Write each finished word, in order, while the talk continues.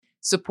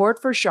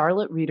Support for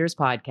Charlotte Readers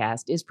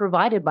Podcast is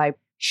provided by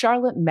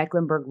Charlotte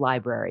Mecklenburg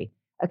Library,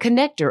 a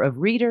connector of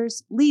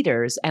readers,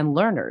 leaders, and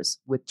learners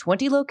with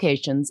 20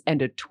 locations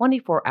and a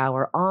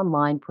 24-hour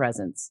online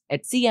presence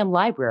at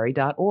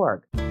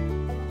cmlibrary.org.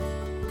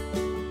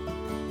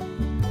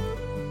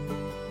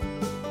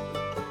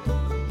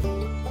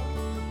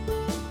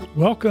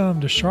 Welcome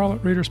to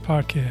Charlotte Readers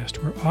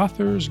Podcast, where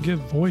authors give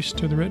voice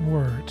to the written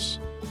words.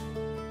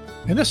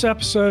 In this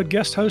episode,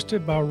 guest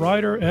hosted by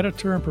writer,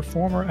 editor, and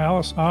performer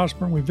Alice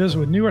Osborne, we visit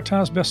with New York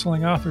Times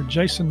bestselling author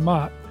Jason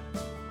Mott,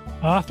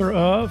 author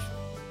of,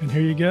 and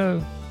here you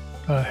go,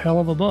 A Hell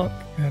of a Book.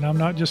 And I'm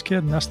not just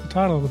kidding, that's the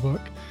title of the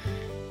book.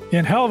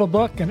 In Hell of a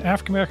Book, an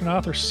African-American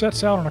author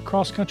sets out on a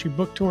cross-country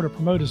book tour to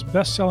promote his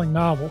best-selling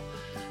novel.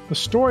 The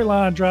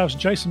storyline drives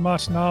Jason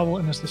Mott's novel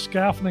and is the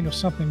scaffolding of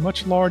something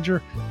much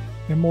larger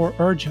and more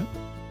urgent.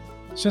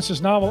 Since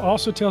his novel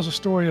also tells the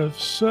story of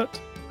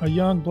Soot, a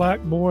young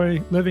black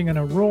boy living in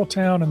a rural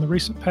town in the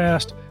recent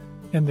past,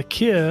 and the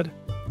Kid,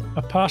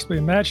 a possibly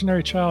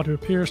imaginary child who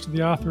appears to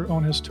the author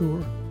on his tour.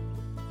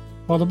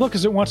 While the book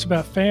is at once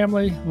about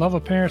family, love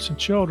of parents and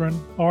children,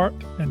 art,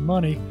 and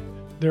money,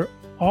 there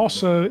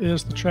also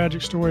is the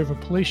tragic story of a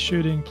police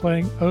shooting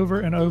playing over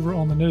and over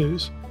on the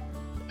news.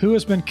 Who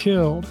has been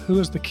killed? Who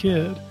is the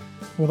Kid?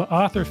 Will the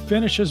author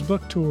finish his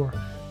book tour?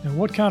 And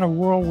what kind of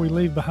world will we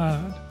leave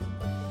behind?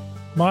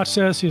 Mott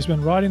says he has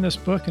been writing this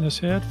book in his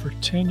head for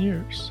 10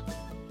 years.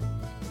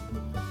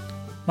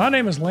 My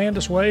name is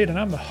Landis Wade, and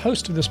I'm the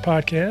host of this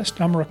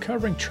podcast. I'm a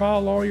recovering trial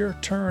lawyer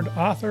turned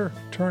author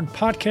turned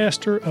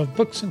podcaster of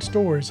books and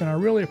stories, and I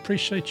really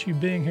appreciate you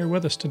being here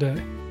with us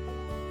today.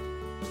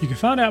 You can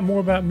find out more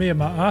about me at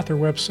my author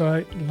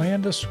website,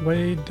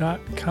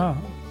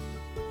 landiswade.com,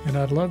 and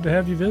I'd love to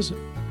have you visit.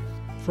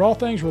 For all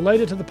things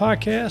related to the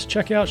podcast,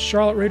 check out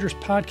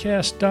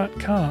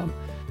charlottereaderspodcast.com.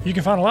 You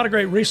can find a lot of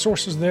great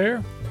resources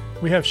there.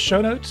 We have show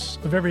notes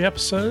of every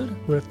episode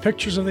with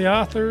pictures of the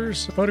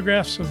authors,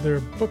 photographs of their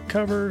book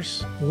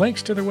covers,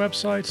 links to their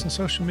websites and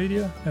social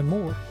media, and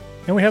more.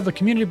 And we have the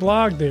community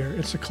blog there.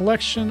 It's a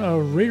collection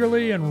of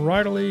readerly and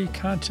writerly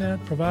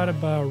content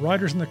provided by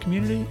writers in the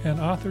community and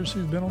authors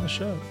who've been on the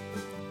show.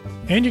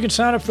 And you can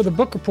sign up for the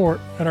book report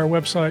at our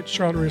website,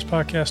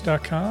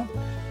 charlottereaderspodcast.com.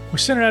 We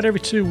send it out every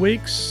 2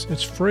 weeks.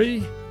 It's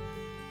free.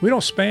 We don't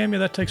spam you.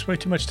 That takes way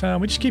too much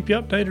time. We just keep you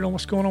updated on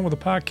what's going on with the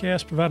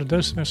podcast, provide a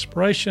dose of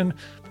inspiration,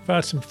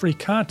 provide some free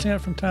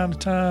content from time to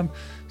time,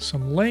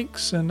 some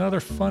links and other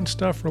fun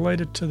stuff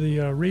related to the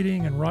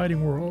reading and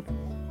writing world.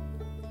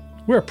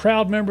 We're a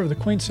proud member of the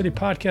Queen City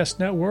Podcast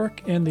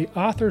Network and the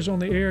Authors on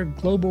the Air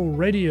Global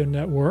Radio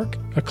Network,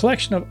 a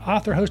collection of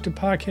author-hosted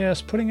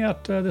podcasts putting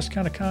out this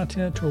kind of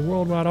content to a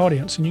worldwide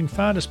audience. And you can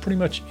find us pretty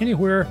much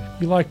anywhere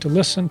you like to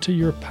listen to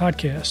your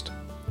podcast.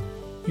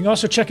 You can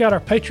also check out our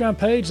Patreon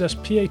page. That's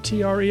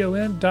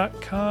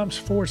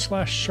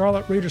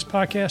patreon.com/Charlotte Readers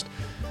Podcast.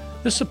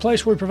 This is a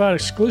place where we provide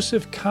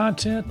exclusive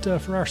content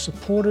for our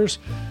supporters.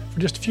 For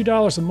just a few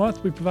dollars a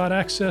month, we provide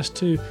access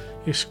to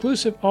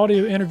exclusive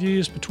audio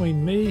interviews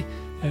between me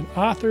and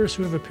authors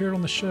who have appeared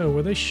on the show,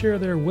 where they share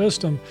their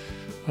wisdom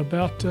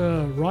about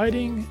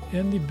writing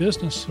and the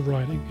business of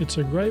writing. It's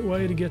a great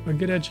way to get a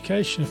good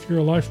education if you're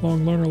a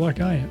lifelong learner like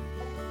I am.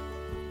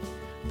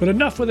 But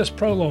enough with this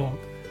prologue.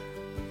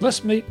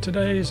 Let's meet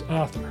today's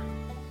author.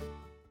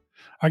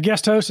 Our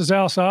guest host is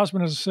Alice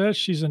Osborne. As I said,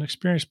 she's an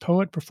experienced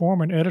poet,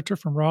 performer, and editor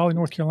from Raleigh,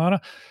 North Carolina.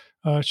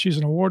 She's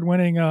an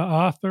award-winning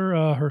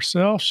author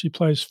herself. She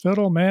plays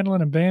fiddle,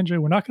 mandolin, and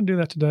banjo. We're not going to do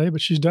that today, but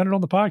she's done it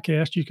on the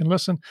podcast. You can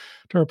listen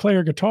to her play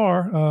her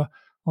guitar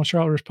on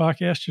Charlotte Readers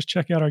Podcast. Just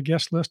check out our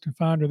guest list and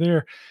find her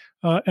there.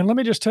 And let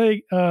me just tell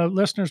you,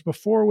 listeners,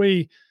 before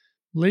we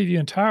leave you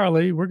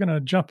entirely, we're going to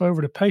jump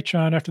over to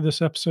Patreon after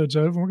this episode's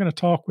over. We're going to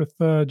talk with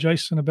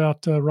Jason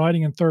about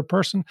writing in third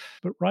person.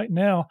 But right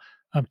now,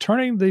 I'm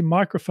turning the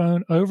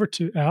microphone over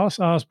to Alice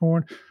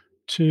Osborne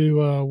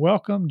to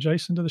welcome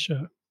Jason to the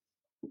show.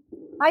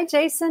 Hi,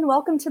 Jason.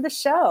 Welcome to the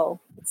show.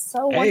 It's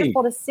so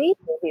wonderful to see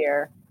you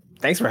here.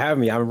 Thanks for having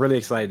me. I'm really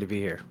excited to be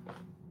here.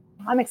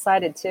 I'm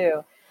excited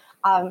too.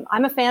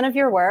 I'm a fan of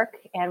your work,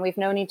 and we've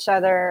known each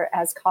other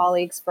as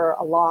colleagues for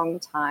a long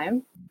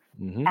time.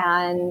 Mm-hmm.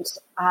 And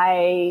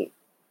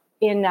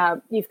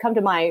you've come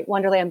to my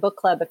Wonderland Book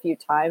Club a few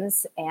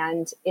times,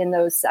 and in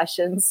those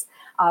sessions,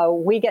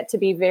 we get to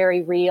be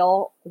very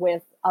real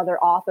with other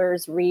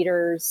authors,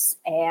 readers,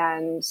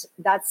 and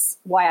that's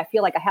why I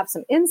feel like I have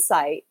some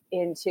insight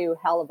into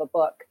Hell of a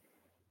Book.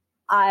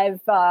 As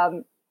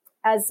I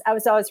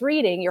was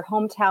reading, your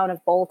hometown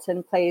of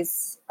Bolton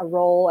plays a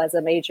role as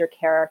a major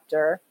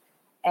character,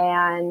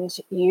 and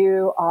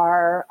you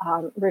are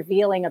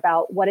revealing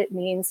about what it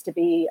means to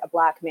be a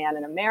Black man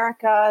in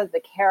America. The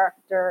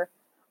character,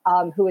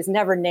 who is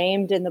never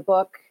named in the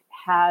book,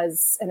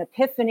 has an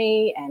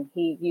epiphany, and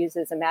he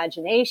uses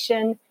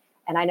imagination.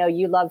 And I know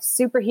you love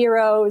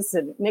superheroes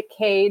and Nick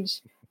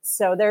Cage.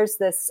 So there's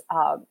this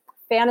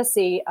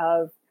fantasy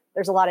of,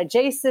 there's a lot of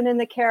Jason in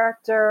the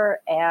character,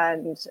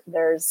 and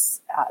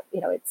there's,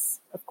 it's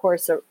of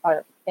course a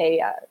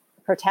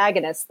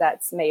protagonist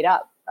that's made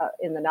up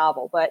in the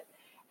novel. But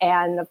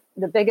And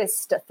the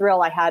biggest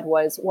thrill I had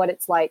was what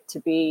it's like to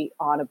be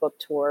on a book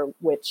tour,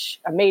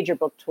 a major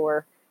book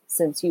tour,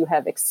 since you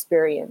have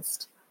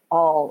experienced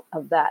all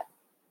of that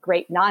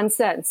great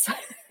nonsense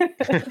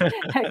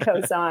that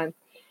goes on.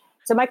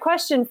 So my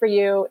question for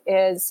you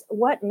is,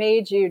 what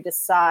made you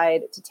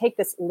decide to take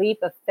this leap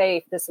of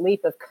faith, this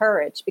leap of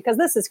courage? Because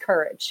this is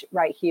courage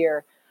right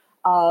here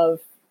of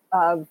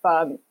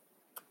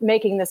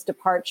making this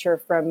departure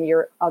from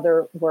your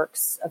other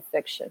works of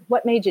fiction.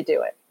 What made you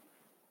do it?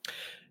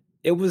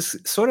 It was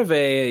sort of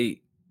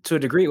to a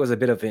degree, it was a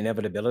bit of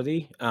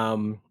inevitability.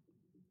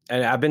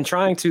 And I've been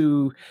trying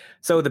to,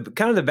 so the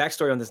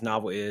backstory on this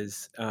novel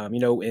is,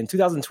 in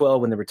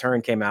 2012, when The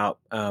Return came out,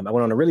 I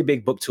went on a really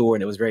big book tour,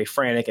 and it was very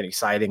frantic and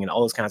exciting and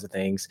all those kinds of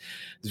things.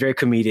 It was very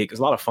comedic. It was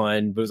a lot of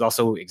fun, but it was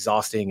also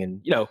exhausting.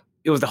 And,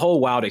 it was the whole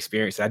wild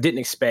experience that I didn't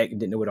expect and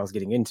didn't know what I was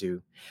getting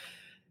into.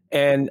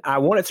 And I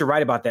wanted to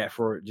write about that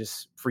for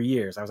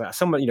years. I was like,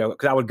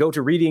 because I would go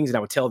to readings and I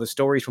would tell the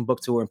stories from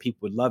book tour and people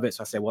would love it.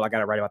 So I said, well, I got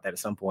to write about that at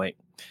some point.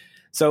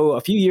 So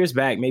a few years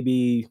back,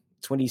 maybe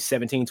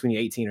 2017,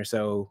 2018 or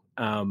so,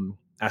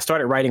 I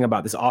started writing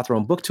about this author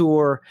on book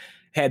tour,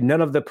 had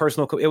none of the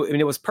personal,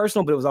 it was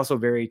personal, but it was also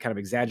very kind of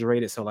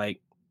exaggerated. So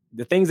like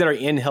the things that are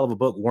in Hell of a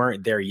Book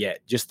weren't there yet.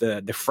 Just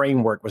the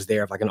framework was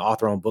there of like an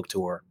author on book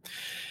tour.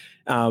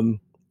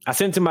 I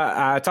talked to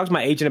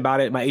my agent about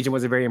it. My agent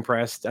wasn't very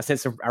impressed. had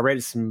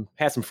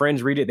some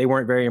friends read it. They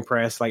weren't very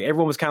impressed. Like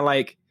everyone was kind of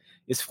like,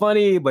 it's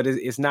funny, but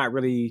it's not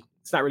really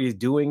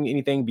doing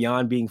anything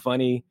beyond being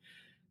funny.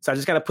 So I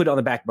just kind of put it on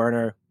the back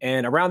burner.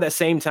 And around that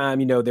same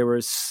time, there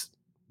was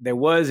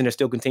and there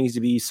still continues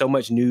to be so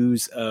much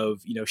news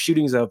of,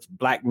 shootings of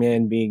Black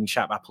men being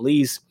shot by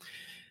police.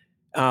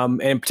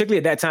 And particularly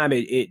at that time,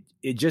 it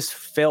just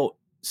felt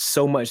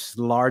so much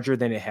larger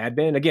than it had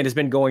been. Again, it's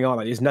been going on.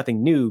 Like, it's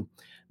nothing new,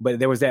 but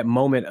there was that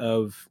moment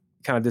of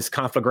kind of this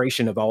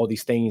conflagration of all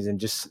these things and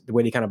just the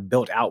way they kind of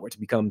built outward to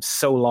become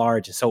so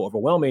large and so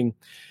overwhelming.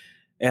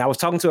 And I was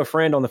talking to a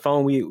friend on the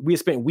phone. We had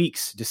spent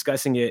weeks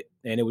discussing it,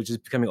 and it was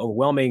just becoming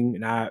overwhelming.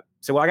 And I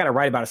said, well, I got to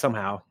write about it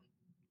somehow.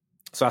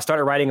 So I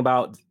started writing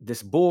about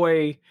this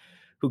boy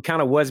who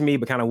kind of was me,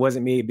 but kind of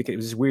wasn't me, because it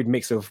was this weird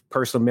mix of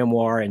personal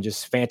memoir and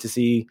just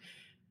fantasy.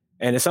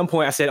 And at some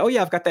point I said, oh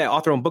yeah, I've got that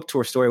author on book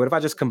tour story. What if I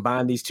just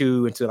combine these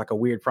two into like a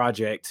weird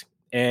project?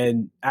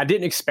 And I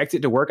didn't expect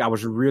it to work. I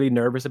was really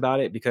nervous about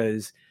it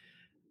because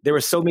there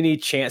were so many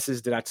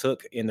chances that I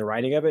took in the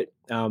writing of it.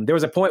 There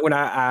was a point when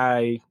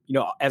I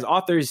as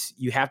authors,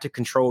 you have to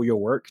control your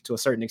work to a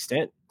certain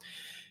extent.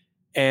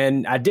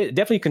 And I did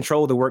definitely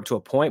control the work to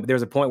a point, but there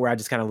was a point where I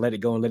just kind of let it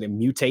go and let it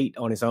mutate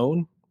on its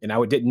own. And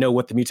I didn't know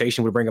what the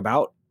mutation would bring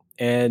about.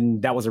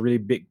 And that was a really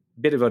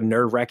bit of a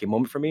nerve-wracking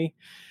moment for me.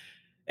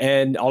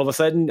 And all of a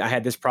sudden I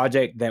had this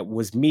project that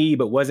was me,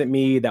 but wasn't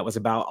me, that was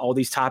about all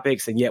these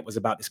topics and yet was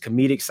about this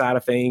comedic side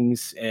of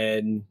things.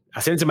 And I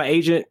sent it to my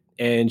agent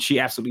and she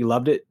absolutely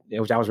loved it,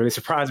 which I was really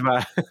surprised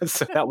by.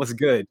 So that was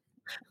good.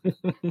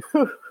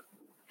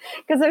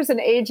 Because there's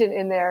an agent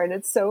in there,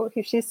 and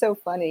she's so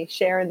funny,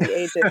 Sharon, the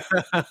agent.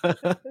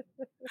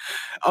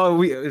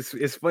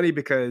 It's funny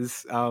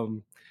because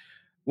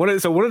one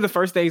of the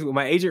first things when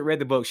my agent read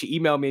the book, she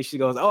emailed me. She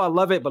goes, "Oh, I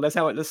love it, but let's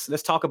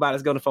talk about it.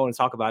 Let's go on the phone and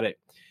talk about it."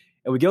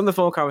 And we get on the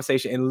phone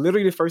conversation, and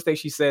literally the first thing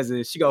she says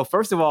is, she goes,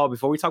 "First of all,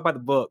 before we talk about the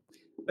book,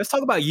 let's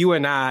talk about you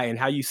and I and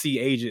how you see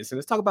agents, and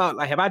let's talk about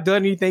like, have I done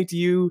anything to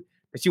you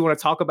that you want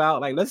to talk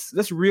about? Like,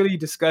 let's really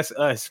discuss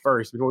us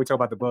first before we talk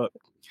about the book."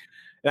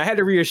 And I had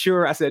to reassure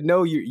her. I said,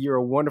 no, you're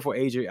a wonderful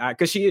agent.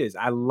 Because she is.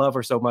 I love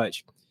her so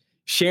much.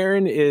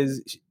 Sharon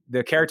is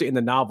the character in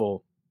the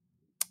novel.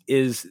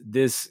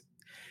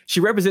 She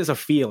represents a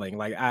feeling.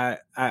 Like I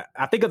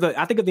think of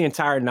the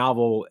entire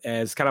novel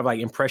as kind of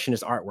like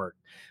impressionist artwork.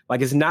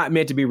 Like it's not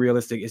meant to be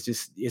realistic.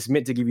 It's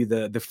meant to give you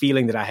the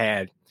feeling that I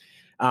had.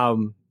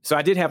 So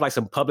I did have like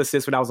some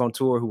publicists when I was on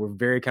tour who were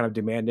very kind of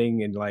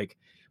demanding, and like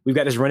we've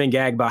got this running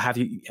gag about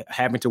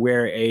having to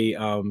wear a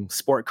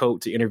sport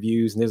coat to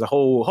interviews, and there's a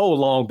whole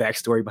long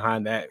backstory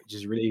behind that, which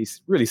is really,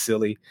 really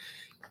silly.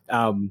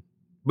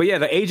 But yeah,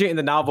 the agent in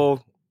the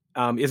novel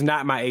is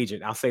not my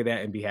agent. I'll say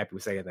that and be happy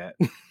with saying that.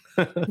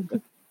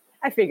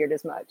 I figured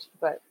as much,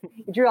 but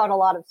you drew on a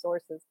lot of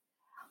sources.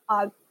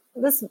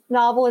 This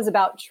novel is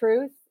about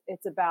truth.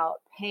 It's about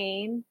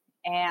pain,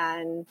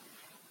 and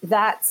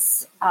that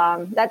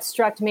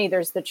struck me.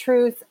 There's the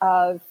truth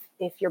of,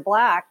 if you're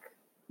Black,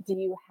 do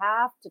you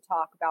have to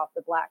talk about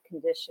the Black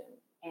condition?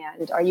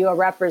 And are you a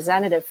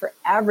representative for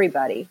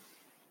everybody?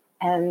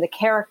 And the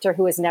character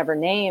who is never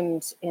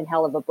named in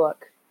Hell of a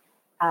Book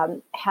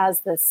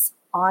has this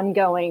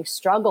ongoing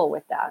struggle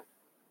with that.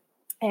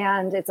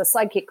 And it's a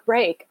psychic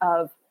break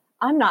of,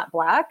 I'm not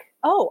Black.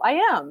 Oh, I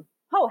am.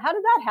 Oh, how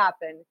did that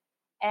happen?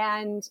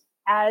 And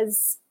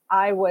as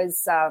I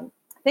was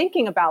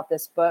thinking about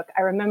this book,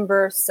 I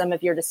remember some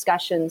of your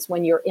discussions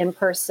when you're in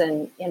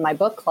person in my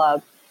book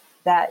club,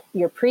 that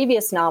your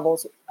previous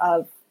novels,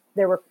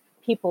 there were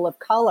people of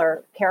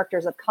color,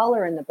 characters of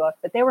color in the book,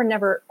 but they were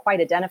never quite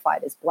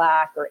identified as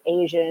Black or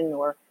Asian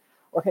or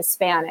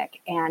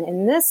Hispanic. And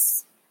in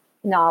this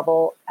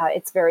novel,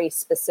 it's very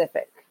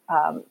specific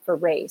for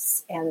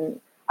race. And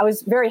I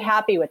was very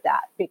happy with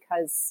that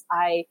because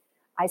I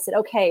said,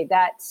 okay,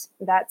 that's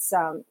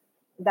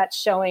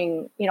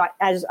showing,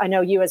 as I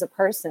know you as a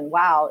person,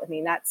 wow. I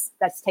mean, that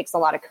takes a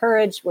lot of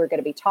courage. We're going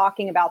to be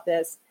talking about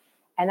this.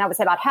 And that was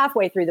about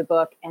halfway through the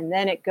book. And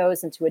then it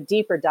goes into a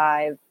deeper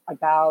dive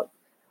about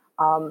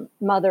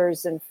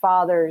mothers and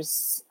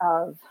fathers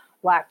of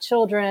Black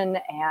children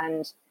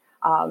and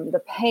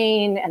the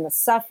pain and the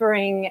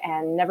suffering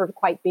and never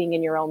quite being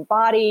in your own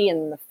body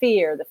and the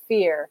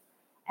fear.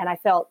 And I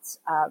felt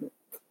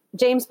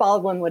James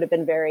Baldwin would have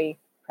been very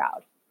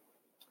proud.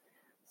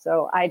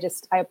 So I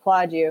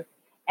applaud you.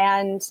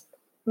 And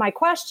my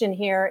question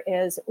here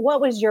is,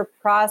 what was your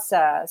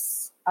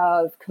process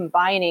of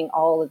combining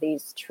all of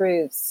these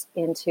truths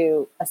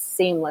into a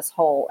seamless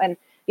whole? And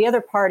the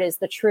other part is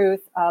the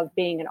truth of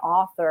being an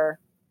author,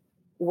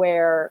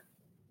 where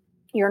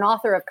you're an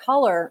author of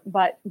color,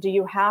 but do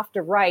you have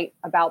to write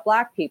about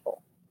Black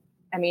people?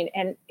 I mean,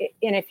 and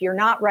if you're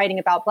not writing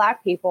about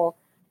Black people,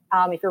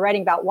 if you're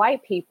writing about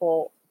white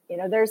people,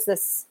 there's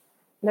this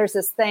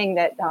thing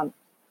that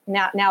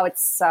now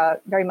it's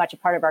very much a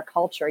part of our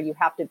culture. You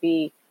have to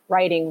be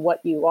writing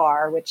what you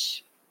are,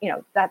 which,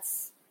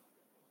 that's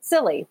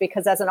silly,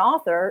 because as an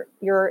author,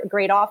 you're a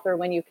great author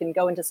when you can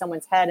go into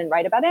someone's head and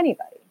write about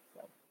anybody.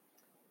 So.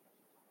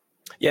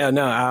 Yeah,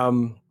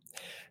 no.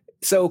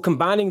 So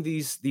combining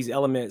these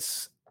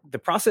elements, the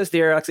process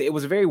there, like I said, it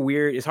was very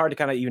weird. It's hard to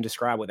kind of even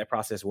describe what that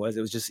process was.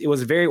 It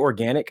was very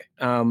organic,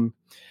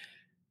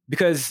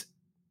 because,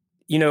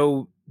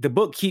 the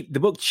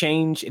book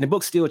changed, and the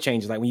book still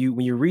changes. Like when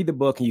you read the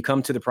book and you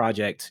come to the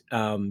project,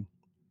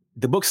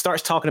 the book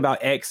starts talking about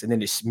X, and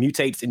then it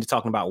mutates into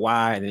talking about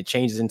Y, and then it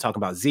changes into talking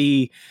about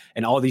Z,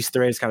 and all these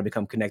threads kind of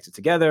become connected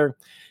together.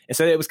 And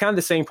so it was kind of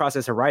the same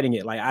process of writing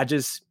it. Like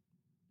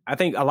I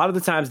think a lot of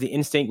the times the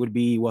instinct would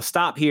be, well,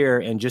 stop here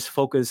and just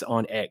focus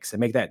on X and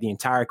make that the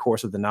entire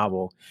course of the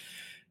novel.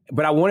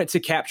 But I wanted to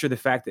capture the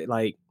fact that,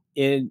 like,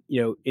 in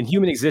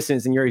human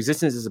existence, and your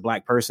existence as a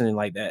Black person, and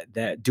like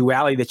that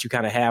duality that you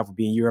kind of have,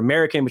 being you're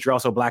American, but you're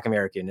also Black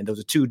American. And those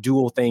are two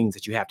dual things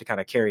that you have to kind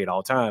of carry at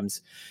all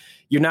times.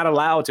 You're not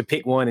allowed to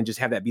pick one and just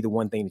have that be the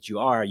one thing that you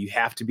are. You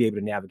have to be able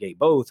to navigate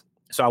both.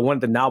 So I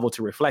wanted the novel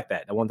to reflect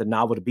that. I wanted the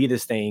novel to be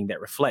this thing that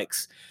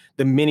reflects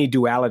the many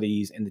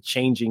dualities and the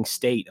changing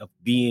state of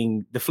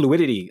being, the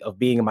fluidity of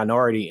being a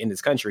minority in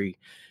this country,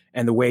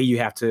 and the way you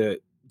have to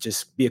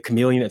just be a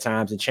chameleon at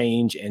times and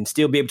change and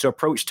still be able to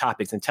approach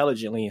topics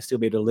intelligently and still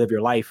be able to live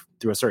your life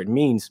through a certain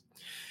means.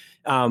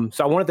 So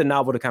I wanted the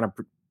novel to kind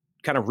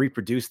of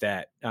reproduce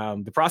that.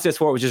 The process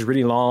for it was just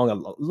really long, a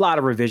lot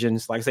of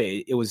revisions. Like I say,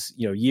 it was,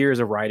 years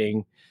of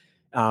writing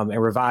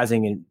and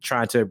revising and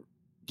trying to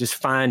just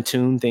fine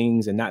tune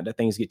things and not let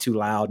things get too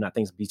loud, not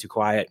things be too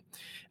quiet.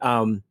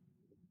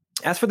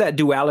 As for that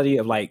duality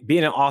of like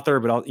being an author,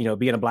 but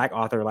being a Black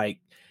author, like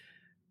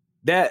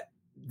that,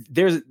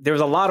 there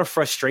was a lot of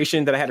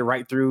frustration that I had to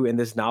write through in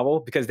this novel,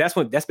 because that's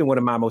been one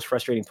of my most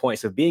frustrating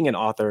points of being an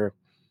author.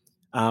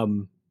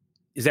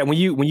 Is that when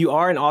you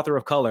are an author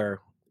of color,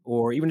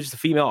 or even just a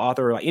female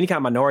author, or like any kind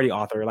of minority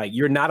author, like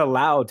you're not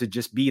allowed to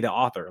just be the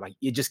author. Like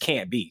it just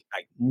can't be.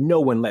 Like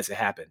no one lets it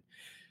happen.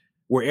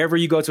 Wherever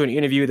you go to an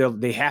interview,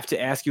 they have to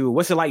ask you,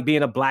 what's it like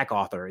being a Black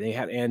author? They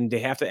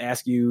have to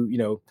ask you,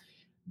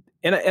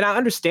 and I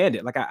understand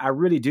it. Like I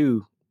really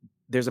do.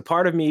 There's a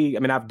part of me, I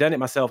mean, I've done it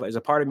myself. There's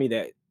a part of me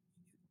that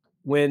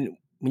when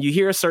you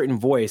hear a certain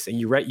voice and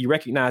you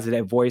recognize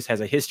that voice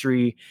has a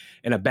history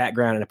and a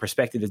background and a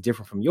perspective that's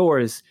different from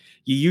yours,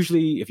 you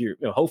usually, if you're,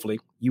 hopefully,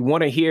 you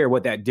want to hear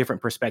what that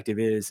different perspective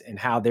is and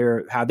how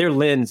their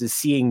lens is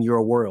seeing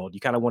your world.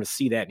 You kind of want to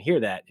see that and hear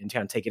that and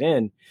kind of take it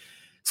in.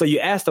 So you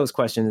ask those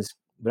questions,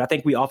 but I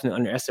think we often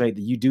underestimate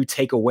that you do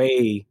take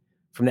away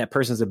from that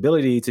person's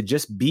ability to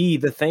just be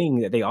the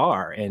thing that they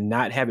are and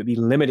not have it be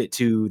limited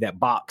to that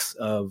box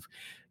of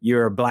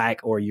you're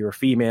Black or you're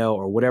female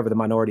or whatever the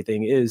minority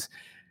thing is.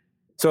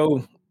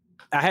 So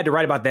I had to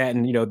write about that,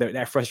 and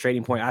that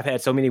frustrating point. I've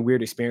had so many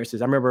weird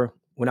experiences. I remember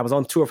when I was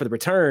on tour for The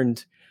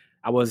Returned,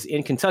 I was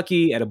in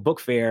Kentucky at a book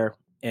fair,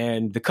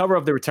 and the cover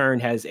of The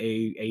Returned has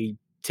a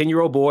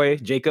 10-year-old boy,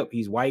 Jacob.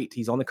 He's white.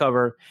 He's on the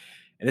cover.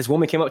 And this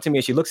woman came up to me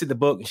and she looks at the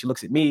book and she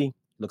looks at me,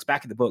 looks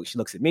back at the book, she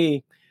looks at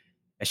me,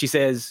 and she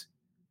says,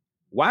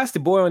 "Why is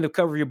the boy on the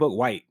cover of your book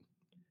white?"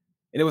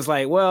 And it was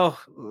like, well,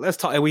 let's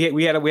talk. And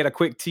we had a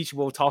quick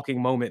teachable talking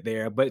moment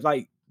there, but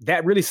like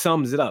that really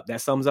sums it up.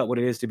 That sums up what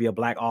it is to be a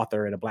Black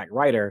author and a Black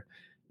writer.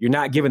 You're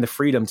not given the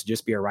freedom to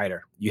just be a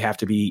writer. You have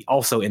to be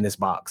also in this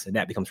box, and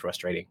that becomes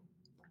frustrating.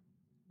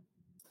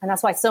 And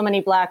that's why so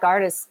many Black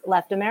artists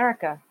left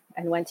America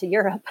and went to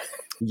Europe.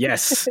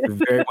 Yes,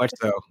 very much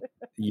so.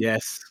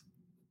 Yes.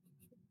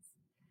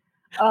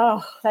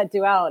 Oh, that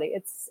duality.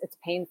 It's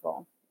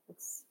painful.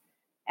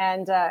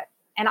 And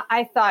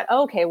I thought,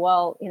 okay,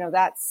 well,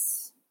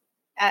 that's,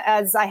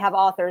 as I have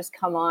authors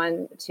come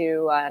on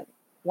to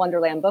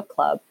Wonderland Book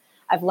Club,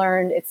 I've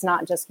learned it's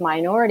not just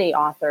minority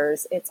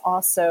authors, it's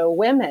also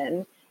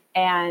women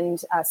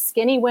and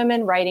skinny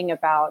women writing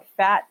about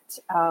fat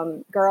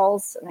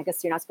girls. And I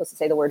guess you're not supposed to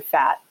say the word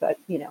fat, but,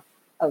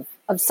 of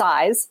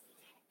size.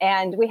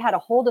 And we had a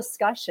whole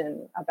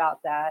discussion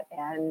about that.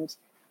 And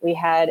we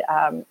had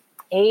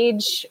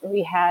age.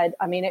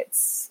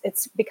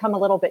 It's become a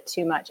little bit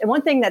too much. And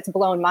one thing that's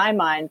blown my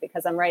mind,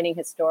 because I'm writing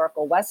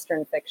historical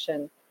Western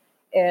fiction,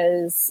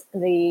 is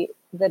the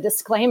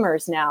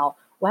disclaimers now.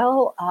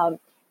 Well,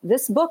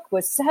 this book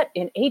was set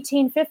in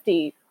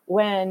 1850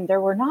 when there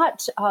were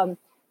not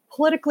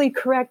politically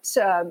correct,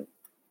 the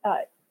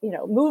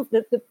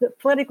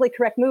politically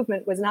correct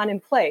movement was not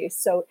in place.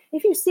 So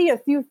if you see a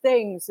few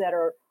things that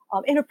are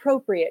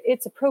inappropriate,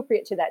 it's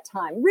appropriate to that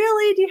time.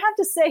 Really? Do you have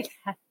to say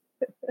that?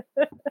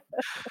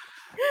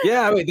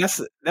 Yeah, I mean,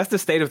 that's the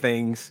state of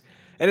things.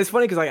 And it's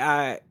funny because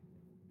again,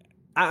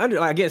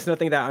 it's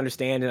nothing that I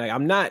understand.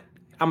 And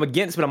I'm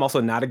against, but I'm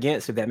also not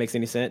against, if that makes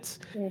any sense.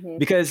 Mm-hmm.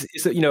 Because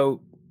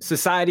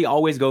society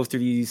always goes through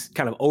these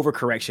kind of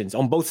overcorrections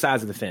on both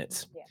sides of the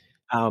fence.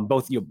 Yeah.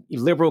 Both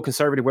liberal,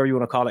 conservative, whatever you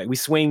want to call it. We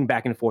swing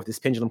back and forth. This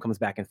pendulum comes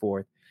back and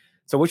forth.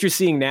 So what you're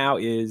seeing now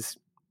is,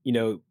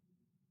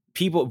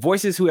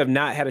 voices who have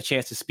not had a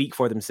chance to speak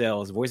for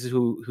themselves, voices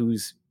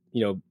whose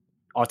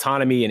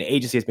autonomy and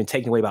agency has been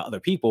taken away by other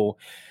people.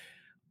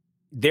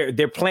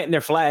 They're planting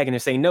their flag and they're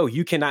saying, no,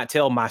 you cannot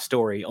tell my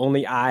story.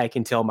 Only I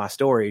can tell my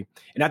story.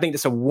 And I think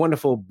that's a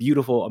wonderful,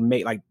 beautiful,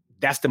 amazing,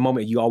 that's the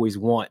moment you always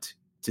want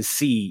to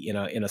see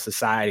in a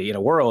society, in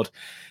a world.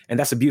 And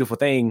that's a beautiful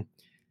thing.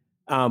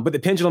 But the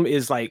pendulum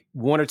is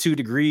 1 or 2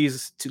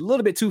 degrees a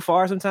little bit too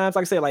far sometimes.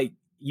 Like I say,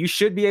 you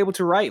should be able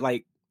to write,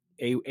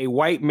 a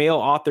white male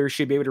author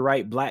should be able to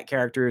write Black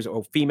characters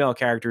or female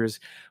characters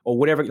or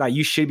whatever.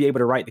 You should be able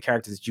to write the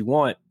characters that you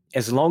want,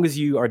 as long as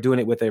you are doing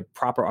it with a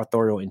proper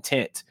authorial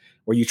intent,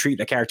 where you treat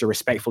the character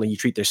respectfully, you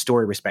treat their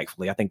story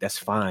respectfully. I think that's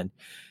fine.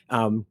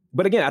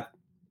 But again,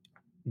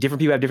 different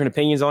people have different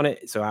opinions on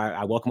it. So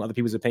I welcome other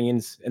people's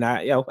opinions. And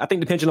I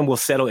think the pendulum will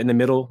settle in the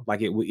middle,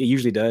 like it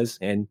usually does.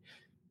 And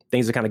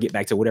things will kind of get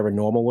back to whatever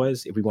normal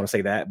was, if we want to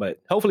say that. But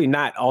hopefully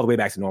not all the way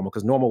back to normal,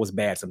 because normal was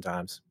bad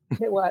sometimes.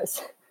 It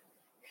was.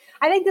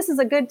 I think this is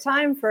a good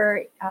time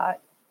for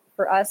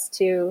us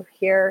to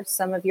hear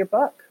some of your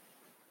book.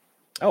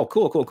 Oh,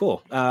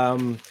 cool.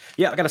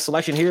 Yeah, I got a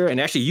selection here,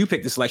 and actually you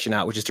picked the selection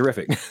out, which is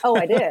terrific. Oh,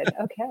 I did.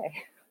 Okay.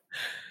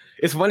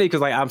 It's funny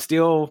because I'm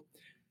still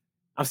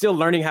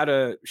learning how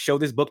to show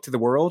this book to the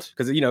world,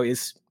 because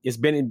it's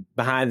been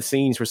behind the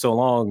scenes for so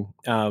long.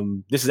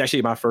 This is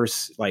actually my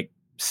first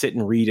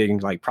sitting reading,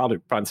 probably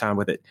time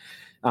with it.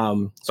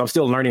 So I'm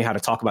still learning how to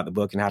talk about the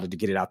book and how to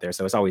get it out there.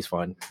 So it's always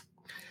fun.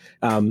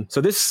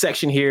 So this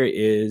section here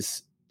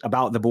is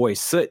about the boy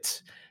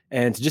Soot.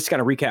 And to just kind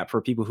of recap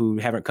for people who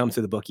haven't come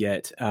to the book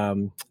yet,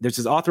 there's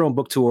this author on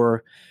book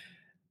tour,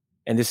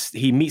 and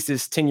he meets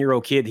this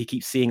 10-year-old kid he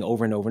keeps seeing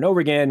over and over and over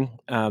again.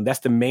 That's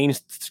the main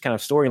kind of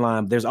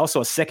storyline. There's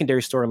also a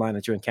secondary storyline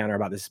that you encounter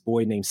about this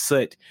boy named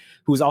Soot,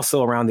 who's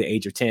also around the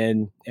age of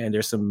 10. And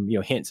there's some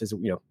hints as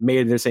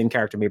maybe they're the same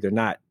character, maybe they're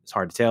not. It's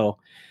hard to tell.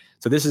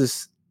 So this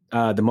is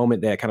the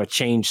moment that kind of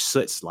changed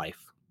Soot's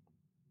life.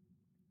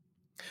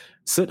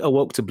 Soot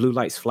awoke to blue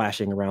lights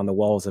flashing around the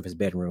walls of his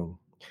bedroom.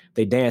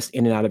 They danced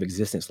in and out of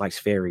existence like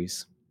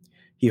fairies.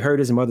 He heard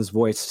his mother's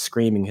voice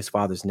screaming his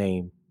father's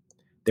name.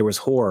 There was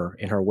horror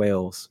in her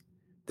wails,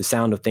 the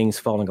sound of things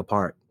falling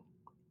apart,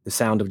 the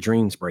sound of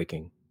dreams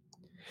breaking.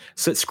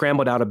 Soot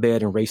scrambled out of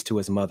bed and raced to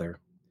his mother.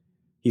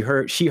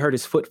 She heard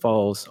his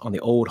footfalls on the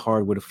old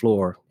hardwood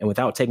floor, and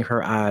without taking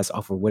her eyes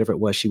off of whatever it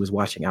was she was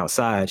watching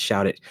outside,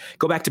 shouted,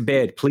 "Go back to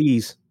bed,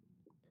 please."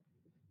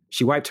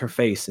 She wiped her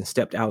face and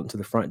stepped out into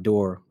the front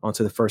door,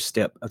 onto the first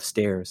step of the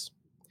stairs.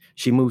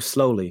 She moved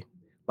slowly,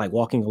 like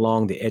walking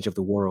along the edge of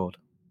the world.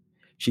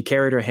 She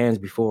carried her hands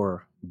before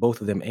her, both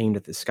of them aimed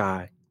at the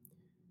sky.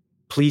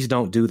 "Please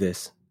don't do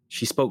this,"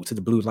 she spoke to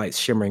the blue lights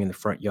shimmering in the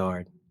front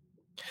yard.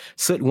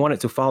 Soot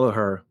wanted to follow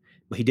her,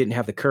 but he didn't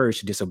have the courage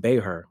to disobey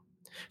her.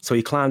 So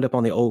he climbed up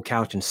on the old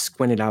couch and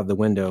squinted out of the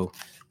window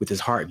with his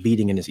heart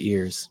beating in his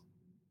ears.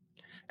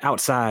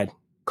 Outside,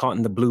 caught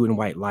in the blue and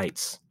white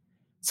lights,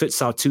 Soot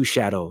saw 2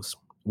 shadows,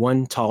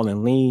 one tall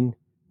and lean,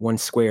 one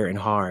square and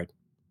hard.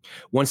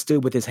 One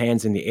stood with his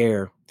hands in the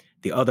air,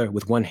 the other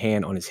with one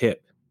hand on his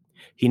hip.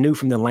 He knew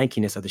from the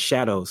lankiness of the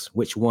shadows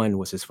which one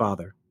was his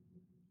father.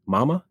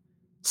 "Mama?"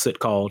 Soot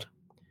called.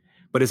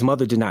 But his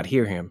mother did not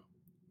hear him.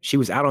 She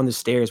was out on the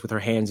stairs with her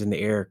hands in the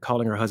air,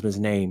 calling her husband's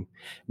name.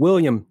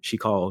 "William," she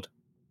called.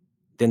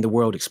 Then the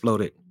world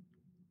exploded.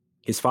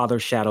 His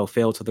father's shadow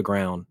fell to the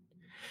ground.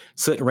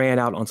 Soot ran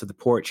out onto the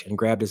porch and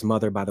grabbed his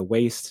mother by the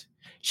waist.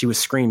 She was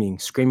screaming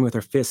with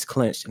her fists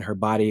clenched and her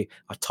body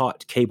a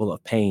taut cable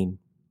of pain.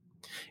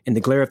 In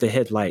the glare of the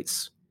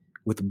headlights,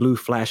 with the blue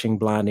flashing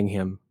blinding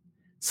him,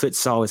 Soot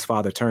saw his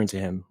father turn to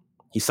him.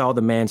 He saw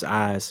the man's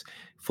eyes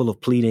full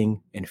of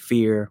pleading and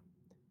fear,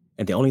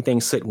 and the only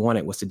thing Soot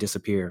wanted was to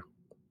disappear.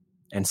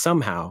 And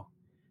somehow,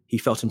 he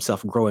felt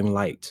himself growing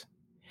light.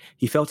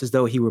 He felt as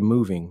though he were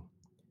moving,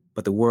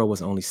 but the world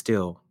was only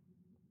still.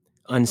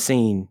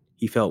 Unseen,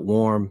 he felt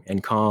warm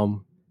and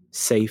calm,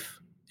 safe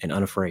and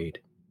unafraid.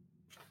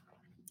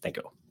 Thank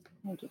you.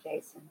 Thank you,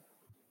 Jason.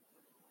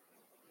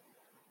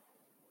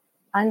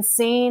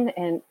 Unseen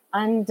and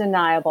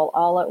undeniable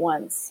all at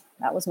once.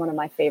 That was one of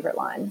my favorite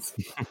lines.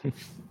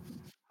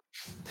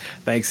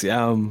 Thanks.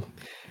 Yeah,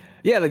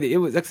 like it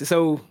was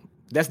so.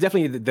 That's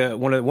definitely the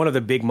one of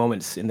the big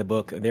moments in the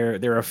book.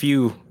 There are a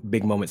few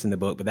big moments in the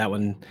book, but that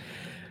one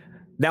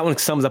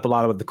sums up a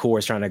lot of what the core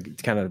is trying to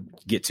kind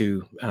of get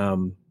to,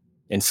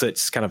 in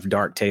Soot's kind of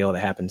dark tale that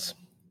happens.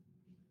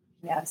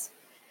 Yes.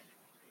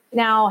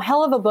 Now,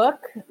 Hell of a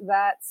Book,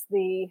 that's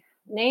the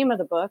name of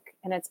the book,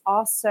 and it's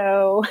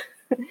also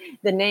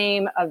the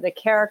name of the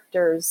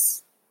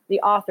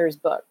author's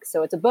book.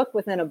 So it's a book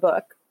within a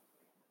book.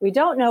 We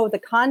don't know the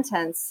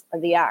contents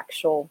of the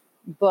actual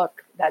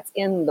book that's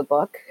in the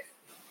book.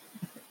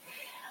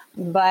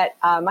 But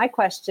my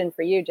question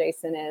for you,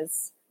 Jason,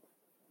 is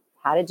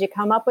how did you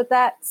come up with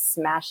that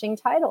smashing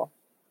title?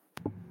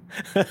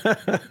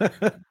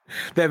 That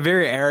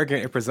very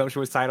arrogant and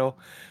presumptuous title.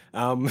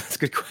 That's a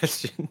good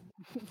question.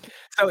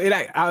 So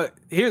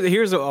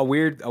here's a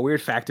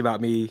weird fact about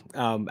me.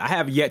 I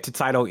have yet to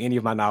title any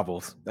of my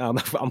novels.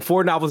 I'm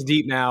 4 novels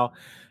deep now,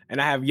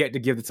 and I have yet to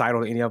give the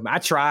title to any of them. I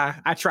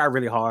try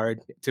really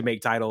hard to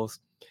make titles,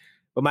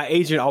 but my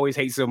agent always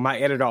hates them. My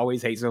editor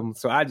always hates them.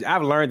 So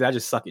I've learned that I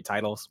just suck at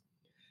titles.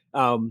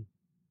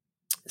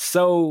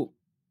 So,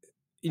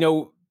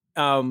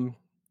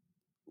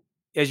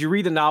 as you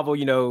read the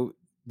novel,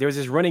 there's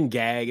this running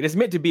gag, and it's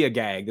meant to be a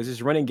gag. There's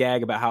this running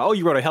gag about how,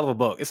 you wrote a hell of a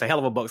book. It's a hell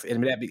of a book.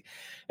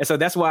 And so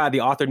that's why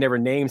the author never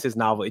names his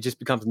novel. It just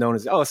becomes known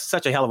as, it's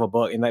such a hell of a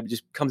book. And that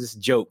just becomes this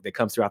joke that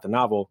comes throughout the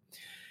novel.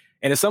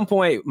 And at some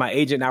point, my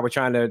agent and I were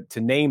trying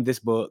to name this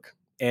book,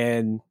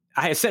 and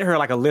I had sent her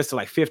like a list of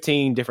like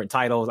 15 different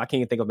titles. I can't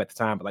even think of them at the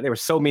time, but like there were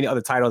so many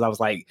other titles. I was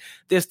like,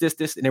 this,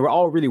 and they were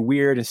all really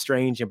weird and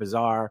strange and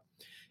bizarre.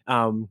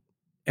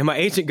 And my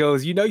agent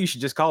goes, you should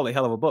just call it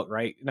Hell of a Book,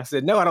 right? And I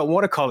said, no, I don't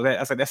want to call it that.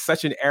 I said, that's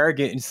such an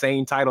arrogant,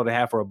 insane title to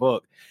have for a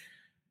book.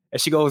 And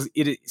she goes,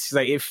 she's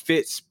like, it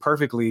fits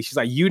perfectly. She's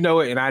like, you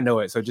know it and I know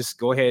it, so just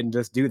go ahead and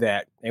just do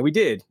that. And we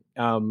did.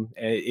 And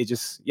it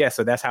just,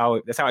 so that's how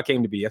it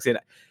came to be. I said,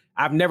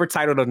 I've never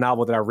titled a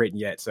novel that I've written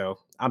yet, so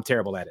I'm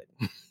terrible at it.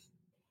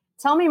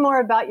 Tell me more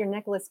about your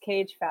Nicolas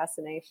Cage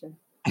fascination.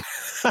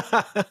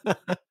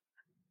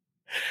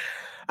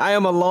 I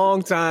am a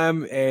long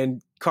time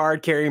and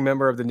card-carrying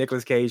member of the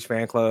Nicolas Cage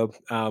fan club.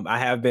 I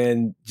have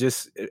been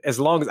just as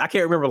long as I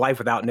can't remember life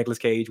without Nicolas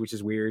Cage, which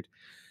is weird.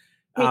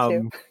 Me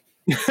too.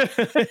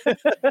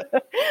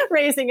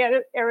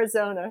 Raising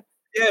Arizona.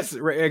 Yes,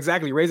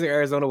 exactly. Raising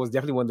Arizona was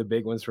definitely one of the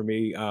big ones for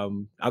me,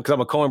 because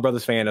I'm a Coen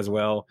Brothers fan as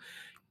well.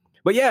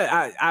 But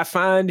yeah, I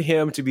find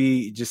him to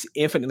be just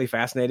infinitely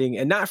fascinating,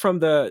 and not from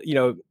the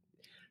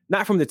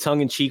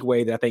tongue-in-cheek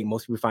way that I think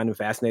most people find him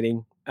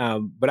fascinating.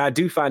 But I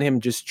do find him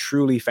just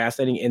truly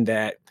fascinating in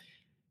that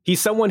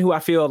he's someone who I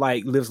feel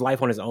like lives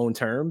life on his own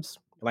terms.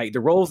 Like the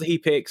roles that he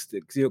picks,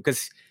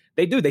 because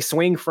they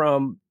swing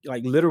from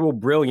like literal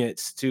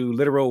brilliance to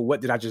literal, what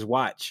did I just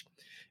watch?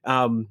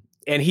 And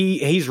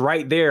he's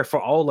right there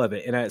for all of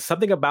it. And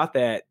something about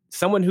that,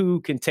 someone who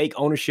can take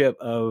ownership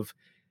of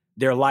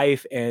their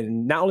life,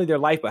 and not only their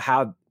life, but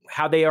how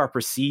they are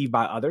perceived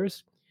by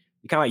others.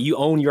 Kind of like you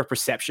own your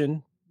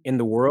perception in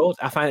the world.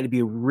 I find it to be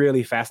a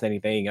really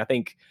fascinating thing. I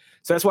think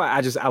so. That's why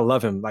I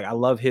love him. Like I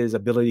love his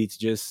ability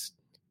to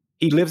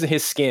he lives in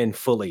his skin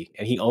fully,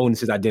 and he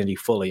owns his identity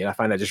fully. And I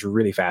find that just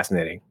really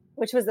fascinating.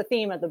 Which was the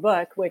theme of the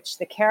book, which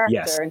the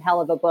character in Hell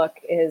of a Book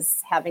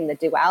is having the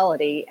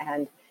duality,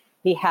 and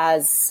he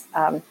has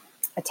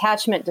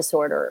attachment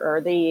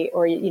disorder,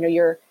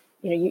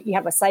 you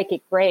have a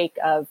psychic break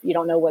of you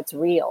don't know what's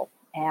real,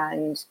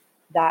 and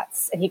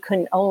he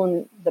couldn't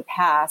own the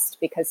past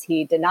because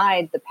he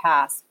denied the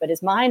past, but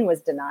his mind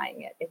was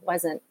denying it. It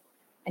wasn't,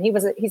 and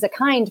he's a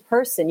kind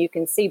person, you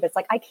can see, but it's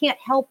like, I can't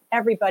help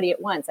everybody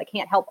at once. I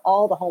can't help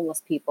all the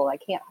homeless people. I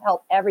can't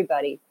help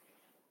everybody.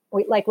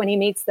 Like when he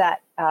meets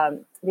that,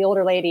 the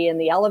older lady in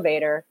the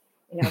elevator,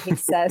 he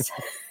says,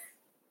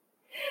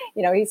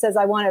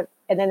 I want to,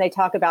 and then they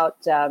talk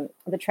about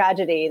the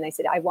tragedy, and they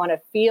said, I want to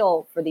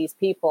feel for these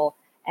people,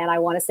 and I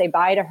want to say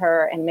bye to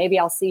her, and maybe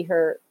I'll see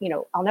her,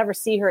 I'll never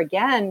see her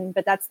again,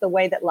 but that's the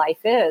way that life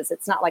is.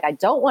 It's not like I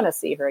don't want to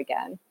see her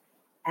again.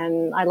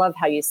 And I love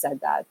how you said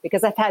that,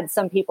 because I've had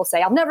some people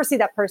say, I'll never see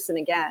that person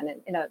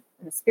again, in a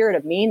spirit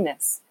of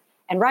meanness.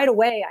 And right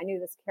away, I knew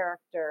this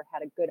character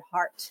had a good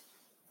heart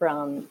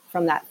from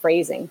that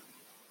phrasing,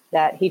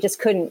 that he just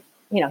couldn't,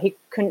 he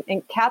couldn't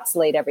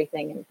encapsulate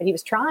everything, but he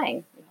was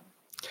trying.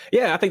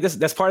 Yeah, I think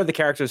that's part of the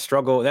character's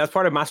struggle. That's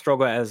part of my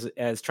struggle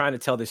as trying to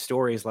tell this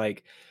story is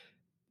like,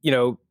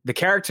 the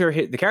character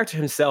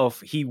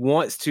himself, he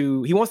wants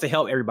to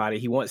help everybody.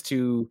 He wants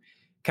to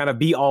kind of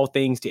be all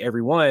things to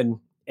everyone.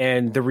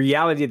 And the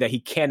reality that he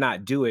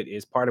cannot do it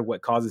is part of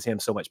what causes him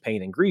so much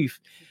pain and grief.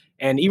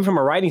 And even from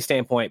a writing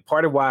standpoint,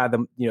 part of why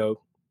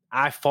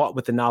I fought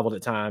with the novel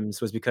at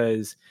times was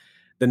because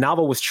the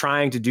novel was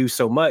trying to do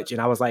so much. And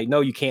I was like,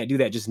 no, you can't do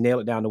that. Just nail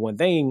it down to one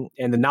thing.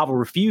 And the novel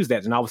refused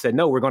that. The novel said,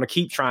 no, we're going to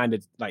keep trying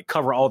to like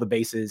cover all the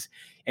bases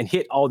and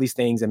hit all these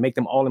things and make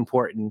them all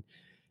important.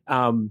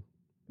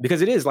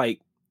 Because it is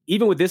like,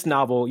 even with this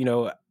novel,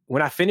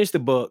 when I finished the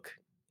book,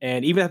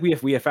 and even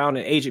if we had found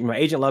an agent, my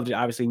agent loved it.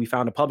 Obviously, we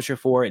found a publisher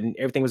for it, and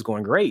everything was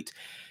going great.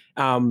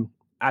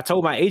 I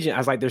told my agent, I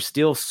was like, there's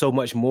still so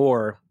much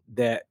more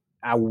that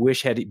I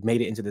wish had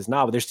made it into this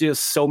novel. There's still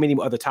so many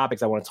other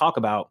topics I want to talk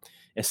about,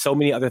 and so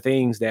many other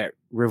things that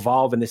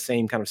revolve in the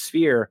same kind of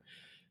sphere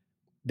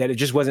that it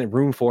just wasn't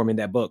room for him in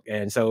that book.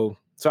 And so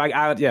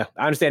I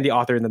understand the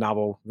author in the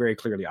novel very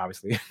clearly,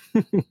 obviously.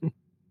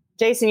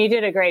 Jason, you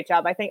did a great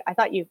job. I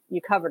thought you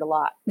covered a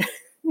lot.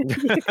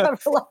 You covered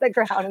a lot of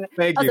ground.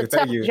 Thank you. That's a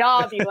tough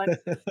job you went.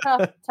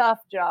 Tough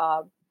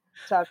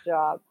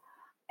job.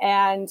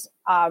 And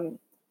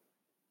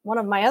one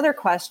of my other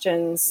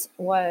questions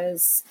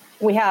was,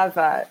 we have,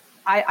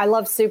 I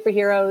love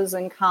superheroes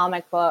and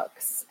comic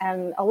books.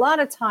 And a lot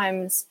of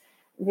times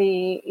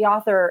the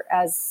author,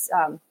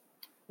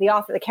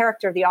 the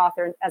character of the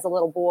author as a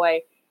little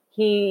boy,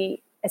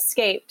 he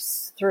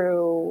escapes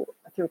through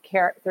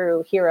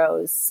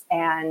heroes.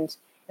 And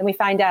then we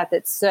find out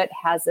that Soot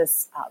has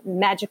this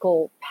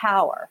magical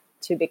power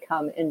to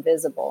become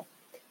invisible.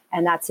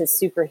 And that's his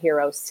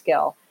superhero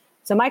skill.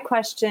 So my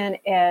question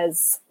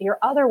is, your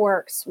other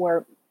works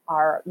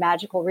are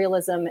magical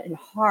realism and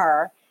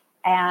horror.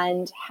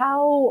 And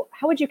how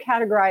would you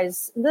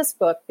categorize this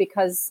book?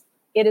 Because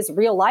it is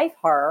real life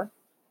horror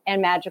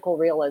and magical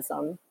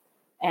realism,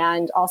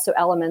 and also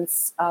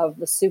elements of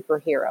the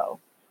superhero.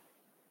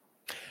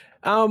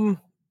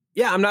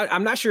 Yeah,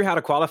 I'm not sure how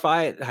to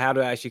qualify it, how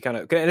to actually kind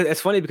of,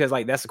 it's funny because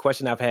like, that's the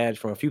question I've had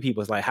from a few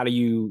people. It's like, how do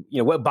you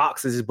what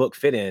box does this book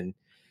fit in?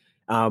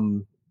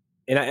 And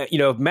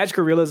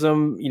magical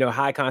realism,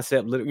 high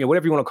concept,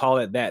 whatever you want to call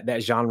it,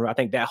 that genre, I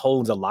think that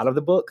holds a lot of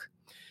the book.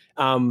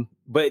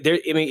 But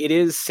it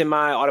is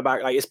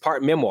semi-autobiographical, like it's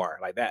part memoir,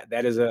 like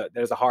that is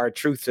a hard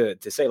truth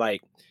to say.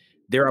 Like,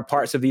 there are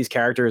parts of these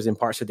characters and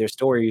parts of their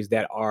stories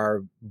that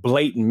are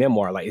blatant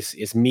memoir. Like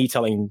it's me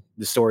telling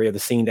the story of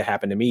the scene that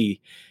happened to me,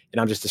 and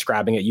I'm just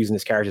describing it using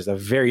this character as a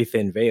very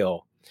thin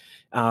veil.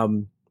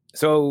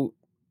 So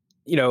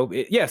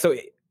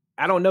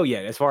I don't know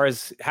yet as far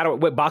as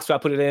what box do I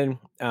put it in.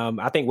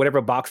 I think whatever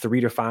box the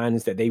reader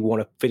finds that they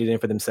want to fit it in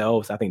for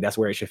themselves, I think that's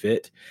where it should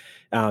fit.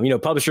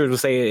 Publishers will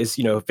say it's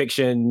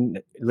fiction,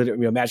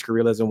 magical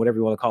realism, whatever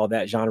you want to call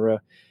that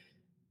genre.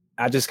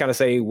 I just kind of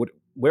say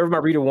wherever my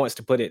reader wants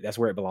to put it, that's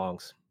where it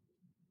belongs.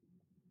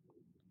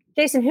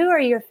 Jason, who are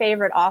your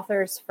favorite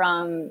authors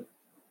from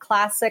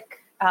classic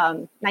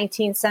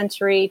 19th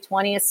century,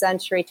 20th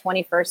century,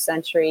 21st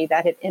century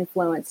that have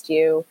influenced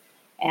you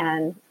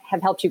and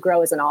have helped you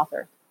grow as an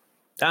author?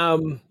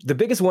 The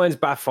biggest ones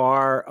by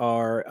far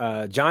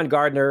are John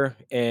Gardner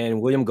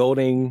and William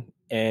Golding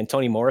and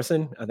Toni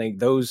Morrison. I think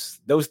those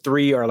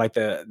three are like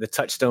the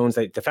touchstones,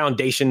 like the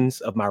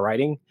foundations of my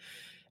writing.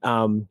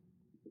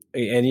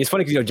 And it's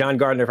funny because John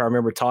Gardner, if I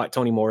remember, taught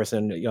Toni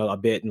Morrison a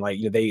bit, and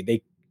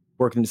they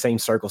work in the same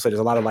circle, so there's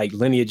a lot of like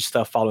lineage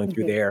stuff following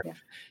through there. Yeah.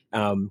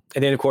 And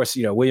then of course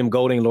William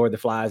Golding, Lord of the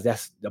Flies.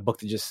 That's a book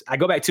that I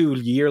go back to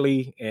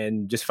yearly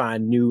and just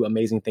find new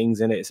amazing things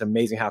in it. It's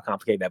amazing how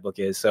complicated that book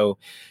is. So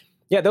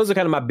yeah, those are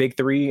kind of my big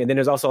three. And then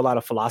there's also a lot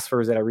of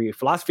philosophers that I read.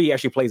 Philosophy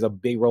actually plays a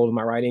big role in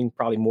my writing,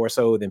 probably more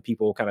so than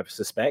people kind of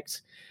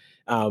suspect.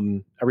 I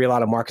read a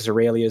lot of Marcus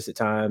Aurelius at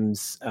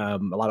times, a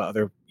lot of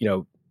other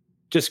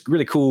just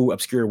really cool,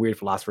 obscure, weird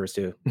philosophers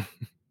too.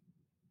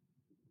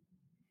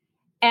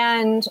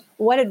 And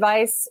what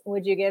advice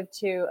would you give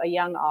to a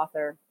young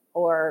author,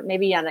 or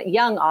maybe not a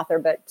young author,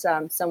 but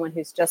someone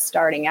who's just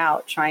starting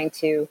out trying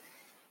to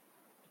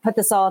put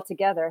this all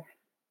together?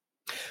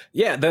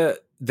 Yeah,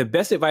 the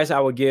best advice I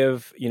would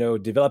give,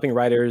 developing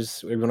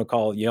writers, what we want to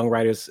call young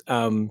writers,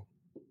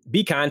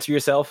 be kind to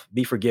yourself,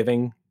 be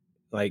forgiving.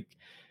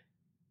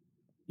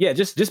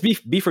 Just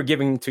be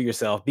forgiving to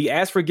yourself. Be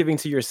as forgiving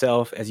to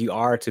yourself as you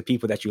are to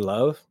people that you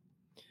love.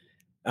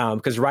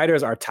 Because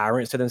writers are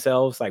tyrants to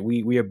themselves. Like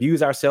we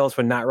abuse ourselves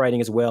for not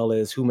writing as well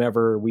as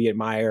whomever we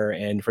admire,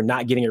 and for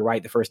not getting it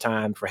right the first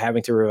time, for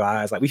having to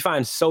revise. Like we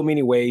find so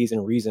many ways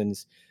and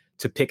reasons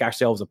to pick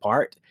ourselves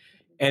apart.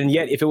 And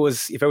yet if it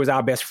was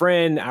our best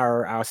friend,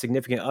 our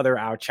significant other,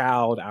 our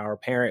child, our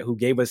parent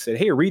who said,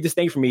 hey, read this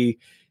thing for me,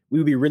 we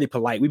would be really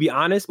polite. We'd be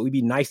honest, but we'd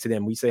be nice to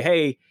them. We'd say,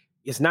 hey,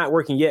 it's not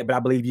working yet, but I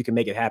believe you can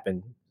make it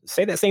happen.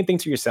 Say that same thing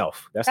to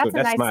yourself. That's a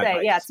nice my say.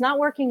 advice. Yeah, it's not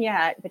working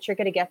yet, but you're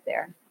going to get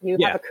there. You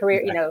have a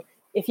career, exactly.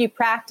 If you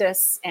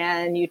practice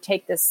and you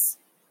take this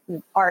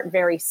art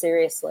very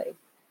seriously.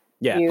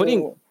 Yeah,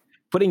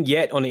 putting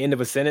yet on the end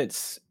of a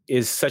sentence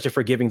is such a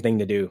forgiving thing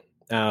to do.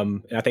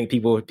 And I think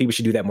people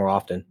should do that more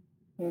often.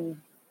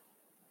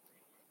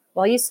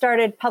 Well, you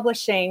started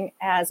publishing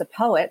as a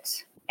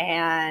poet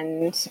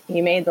and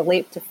you made the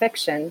leap to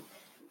fiction.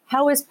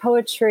 How is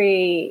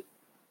poetry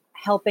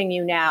helping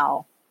you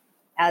now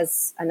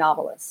as a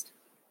novelist?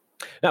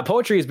 Now,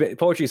 poetry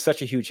is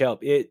such a huge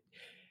help.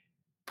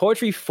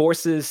 Poetry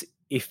forces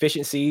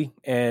efficiency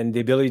and the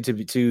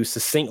ability to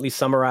succinctly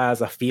summarize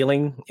a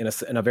feeling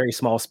in a very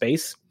small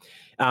space.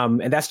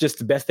 And that's just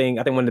the best thing.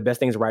 I think one of the best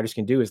things writers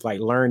can do is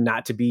learn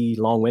not to be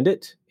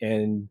long-winded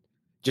and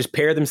just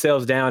pare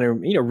themselves down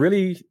and,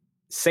 really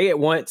say it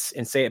once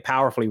and say it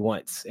powerfully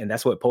once. And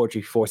that's what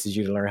poetry forces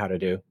you to learn how to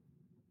do.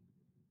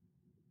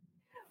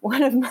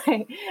 One of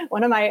my,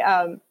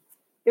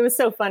 it was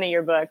so funny,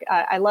 your book.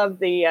 I love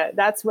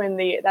that's when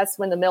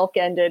the milk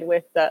ended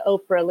with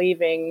Oprah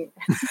leaving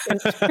in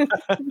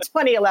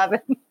 2011.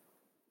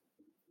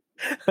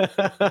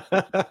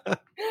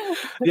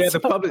 Yeah,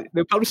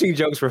 the publishing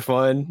jokes were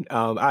fun.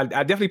 I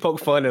definitely poke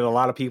fun at a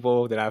lot of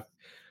people that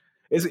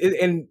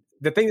and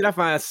the thing that I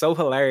find so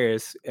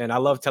hilarious, and I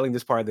love telling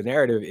this part of the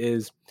narrative,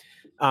 is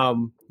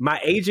my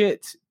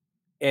agent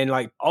and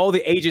like all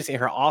the agents in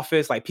her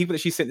office, like people that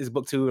she sent this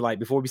book to, like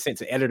before we sent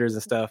to editors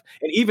and stuff.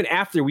 And even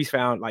after we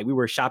found, like we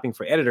were shopping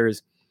for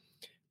editors,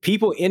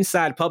 people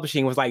inside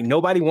publishing was like,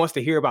 nobody wants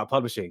to hear about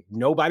publishing.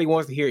 Nobody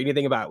wants to hear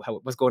anything about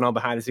what's going on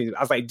behind the scenes.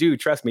 I was like,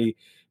 dude, trust me,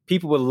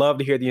 people would love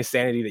to hear the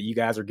insanity that you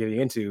guys are getting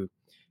into.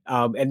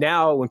 And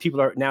now when people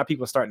are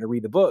starting to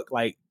read the book,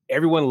 like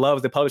everyone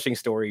loves the publishing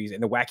stories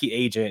and the wacky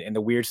agent and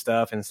the weird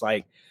stuff. And it's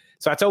like,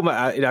 so I told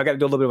I got to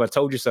do a little bit of a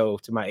told you so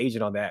to my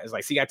agent on that. It's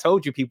like, see, I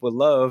told you people would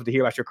love to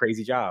hear about your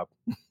crazy job.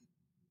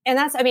 And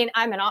that's, I mean,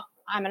 I'm an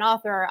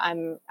author.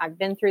 I've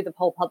been through the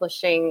whole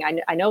publishing.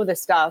 I know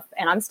this stuff,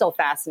 and I'm still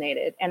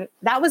fascinated. And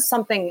that was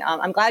something,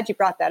 I'm glad you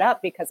brought that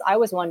up, because I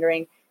was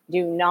wondering,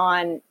 do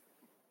non-authors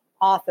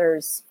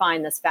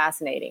find this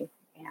fascinating?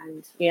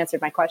 And you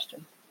answered my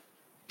question.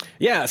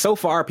 Yeah, so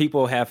far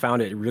people have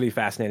found it really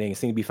fascinating and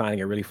seem to be finding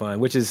it really fun,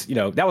 which is,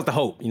 that was the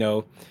hope,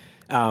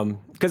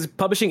 because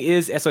publishing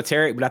is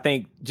esoteric, but I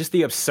think just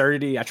the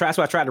absurdity, I try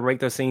to make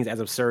those scenes as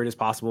absurd as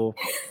possible.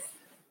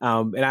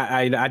 And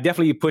I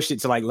definitely pushed it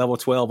to like level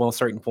 12 on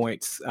certain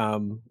points,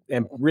 and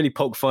really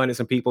poke fun at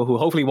some people who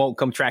hopefully won't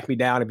come track me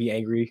down and be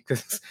angry.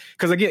 Because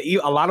again,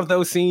 a lot of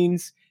those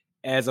scenes,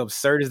 as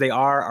absurd as they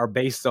are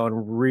based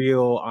on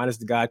real, honest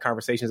to God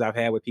conversations I've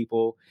had with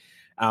people.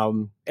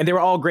 And they were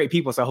all great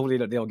people, so hopefully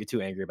they don't get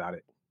too angry about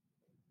it.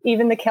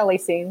 Even the Kelly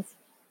scenes.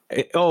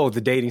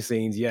 The dating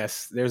scenes.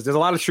 Yes. There's a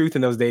lot of truth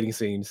in those dating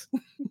scenes.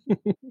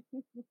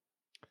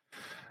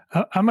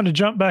 I'm going to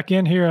jump back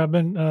in here. I've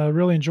been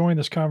really enjoying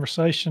this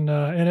conversation,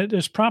 and it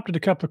has prompted a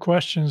couple of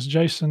questions,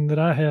 Jason, that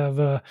I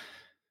have.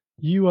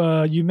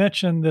 You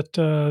mentioned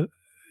that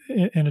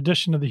in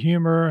addition to the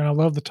humor, and I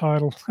love the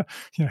title,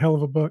 hell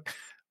of a book,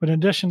 but in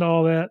addition to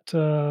all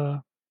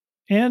that,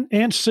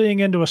 and seeing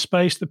into a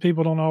space that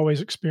people don't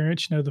always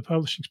experience, the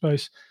publishing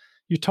space,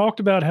 you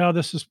talked about how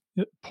this is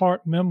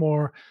part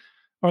memoir.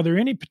 Are there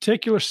any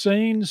particular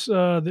scenes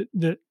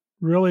that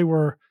really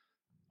were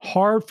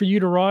hard for you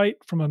to write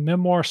from a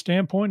memoir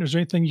standpoint? Is there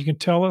anything you can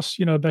tell us,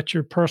 about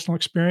your personal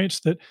experience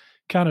that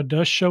kind of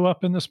does show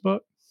up in this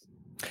book?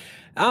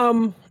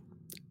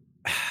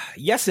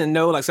 Yes and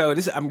no. Like, so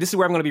this is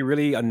where I'm going to be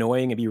really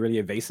annoying and be really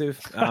evasive.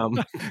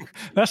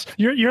 That's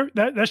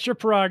your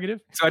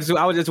prerogative. So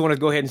I would just want to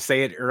go ahead and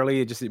say it early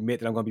and just admit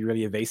that I'm going to be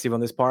really evasive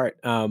on this part.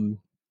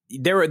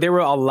 There were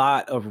a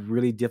lot of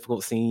really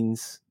difficult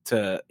scenes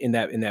in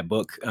that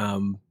book,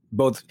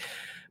 both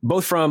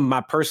from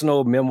my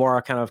personal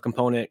memoir kind of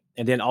component,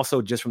 and then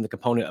also just from the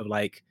component of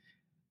like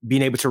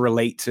being able to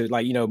relate to,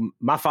 like,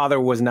 my father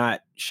was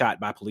not shot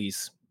by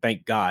police,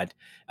 thank God.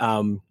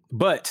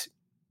 But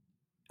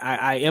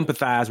I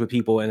empathize with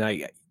people,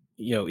 and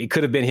it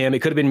could have been him.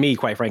 It could have been me,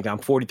 quite frankly. I'm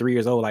 43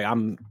 years old. Like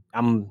I'm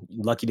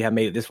lucky to have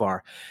made it this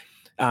far.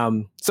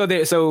 So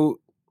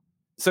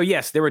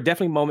yes, there were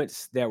definitely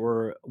moments that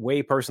were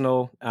way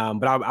personal,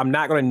 but I'm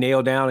not going to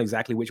nail down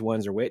exactly which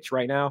ones are which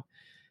right now.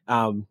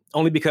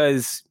 Only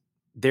because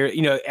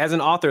as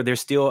an author,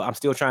 I'm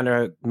still trying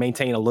to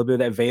maintain a little bit of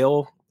that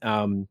veil,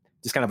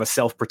 just kind of a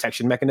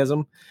self-protection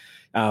mechanism.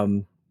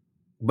 So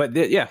there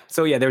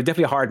are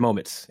definitely hard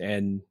moments,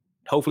 and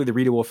hopefully the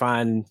reader will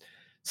find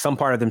some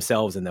part of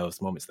themselves in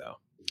those moments, though.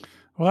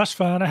 Well, that's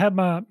fine. I had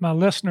my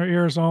listener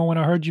ears on when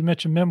I heard you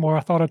mention memoir. I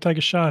thought I'd take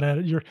a shot at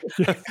it.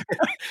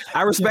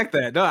 I respect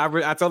that. No,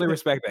 I totally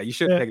respect that. You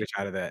should take a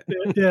shot at that.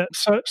 Yeah.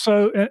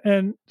 So,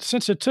 and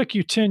since it took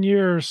you 10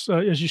 years,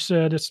 as you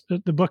said,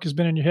 the book has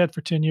been in your head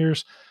for 10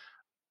 years.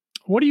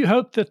 What do you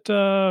hope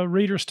that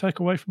readers take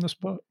away from this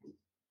book?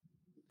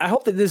 I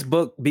hope that this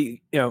book I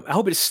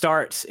hope it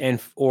starts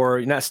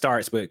or not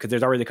starts, but because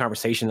there's already a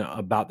conversation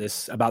about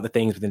the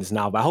things within this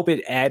novel. I hope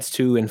it adds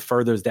to and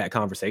furthers that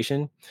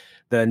conversation,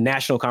 the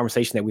national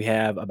conversation that we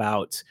have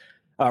about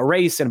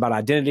race and about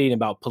identity and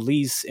about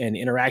police and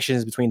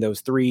interactions between those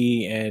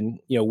three,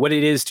 and what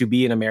it is to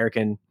be an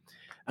American,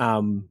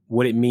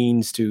 what it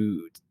means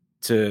to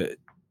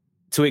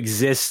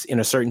exist in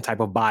a certain type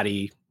of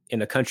body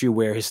in a country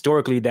where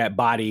historically that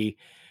body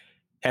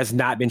has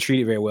not been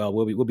treated very well.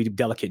 We'll be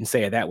delicate and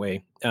say it that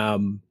way.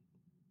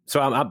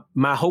 So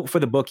my hope for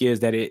the book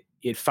is that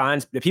it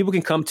finds that people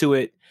can come to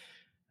it,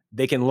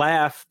 they can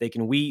laugh, they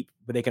can weep,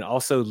 but they can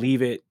also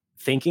leave it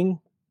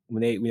thinking.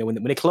 When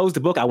they close the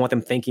book, I want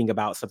them thinking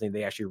about something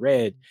they actually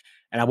read,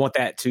 and I want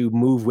that to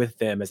move with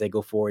them as they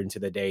go forward into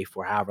the day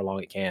for however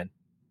long it can.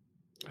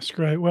 That's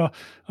great. Well,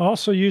 I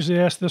also usually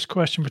ask this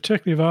question,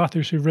 particularly of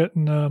authors who've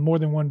written more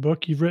than one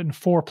book. You've written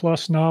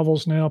 4+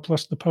 novels now,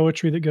 plus the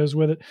poetry that goes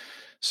with it.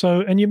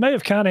 So, and you may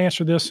have kind of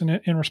answered this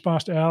in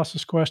response to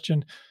Alice's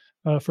question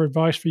for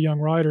advice for young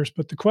writers.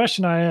 But the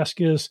question I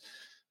ask is,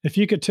 if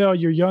you could tell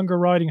your younger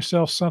writing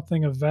self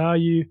something of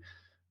value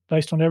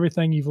based on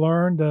everything you've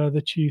learned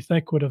that you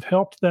think would have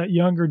helped that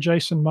younger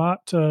Jason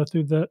Mott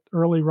through that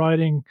early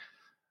writing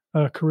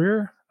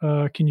career,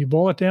 can you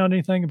boil it down to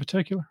anything in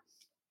particular?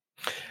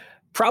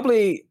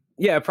 Probably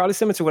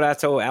similar to what I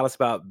told Alice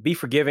about be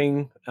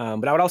forgiving.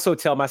 But I would also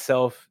tell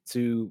myself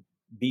to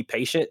be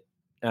patient.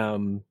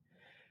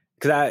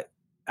 Because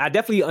I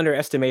definitely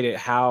underestimated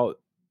how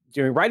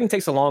writing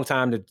takes a long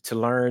time to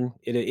learn.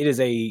 It is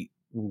a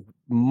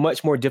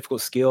much more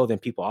difficult skill than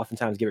people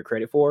oftentimes give it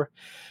credit for.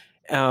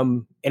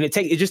 And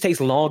it just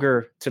takes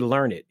longer to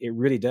learn it. It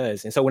really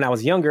does. And so when I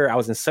was younger, I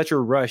was in such a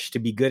rush to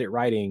be good at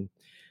writing,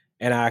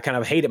 and I kind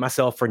of hated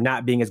myself for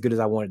not being as good as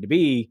I wanted to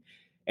be.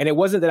 And it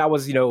wasn't that I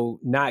was,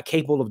 not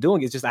capable of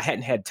doing it. It's just I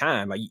hadn't had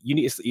time. Like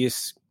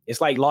it's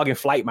like logging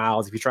flight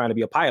miles if you're trying to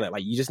be a pilot.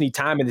 Like you just need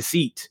time in the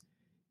seat,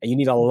 and you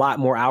need a lot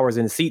more hours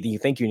in the seat than you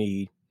think you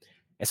need.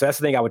 And so that's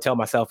the thing I would tell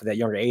myself at that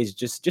younger age.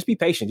 Just be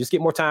patient. Just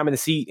get more time in the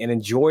seat and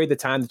enjoy the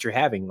time that you're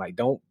having. Like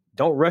don't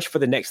rush for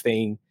the next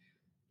thing.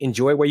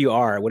 Enjoy where you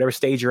are, whatever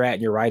stage you're at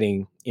in your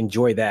writing.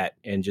 Enjoy that,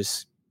 and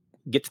just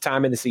get the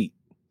time in the seat.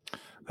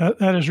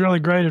 That is really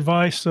great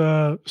advice.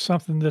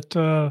 Something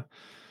that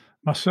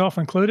myself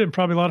included, and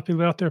probably a lot of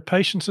people out there,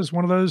 patience is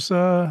one of those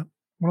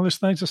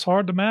things that's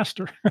hard to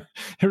master.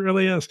 It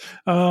really is.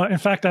 In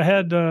fact, I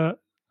had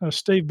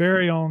Steve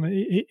Berry on.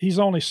 He's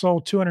only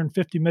sold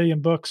 250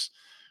 million books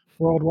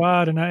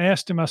worldwide, and I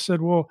asked him. I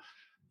said, "Well,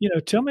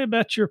 tell me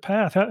about your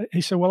path."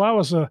 He said, "Well, I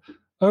was a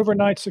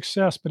overnight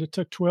success, but it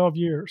took 12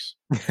 years."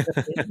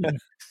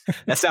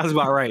 That sounds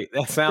about right.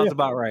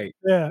 About right.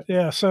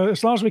 Yeah. So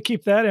as long as we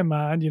keep that in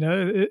mind,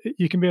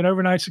 you can be an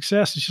overnight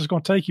success. It's just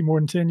going to take you more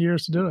than 10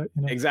 years to do it.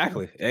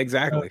 Exactly.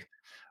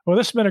 Well,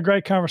 this has been a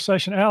great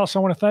conversation. Alice, I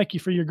want to thank you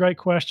for your great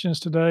questions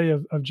today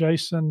of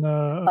Jason.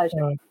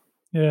 Pleasure.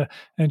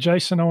 And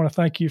Jason, I want to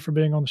thank you for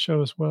being on the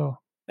show as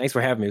well. Thanks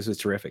for having me. This was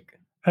terrific.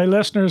 Hey,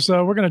 listeners,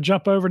 we're going to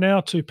jump over now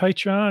to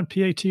Patreon,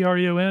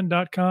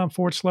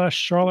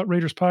 patreon.com/Charlotte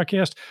Readers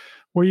Podcast,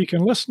 where you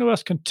can listen to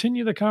us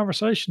continue the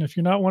conversation. If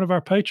you're not one of our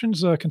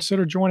patrons,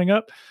 consider joining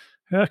up.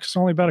 Heck, it's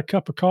only about a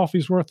cup of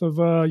coffee's worth of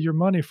your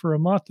money for a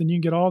month, and you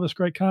can get all this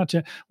great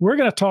content. We're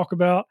going to talk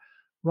about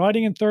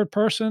writing in third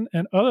person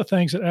and other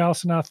things that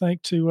Alice and I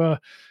think to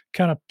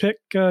kind of pick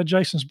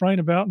Jason's brain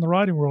about in the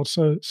writing world.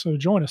 So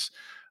join us.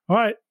 All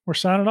right, we're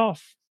signing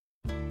off.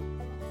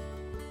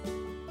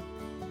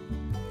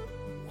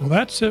 Well,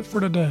 that's it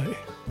for today.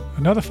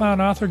 Another fine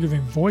author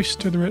giving voice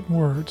to the written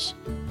words.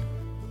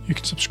 You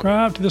can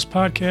subscribe to this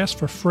podcast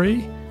for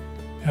free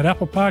at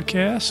Apple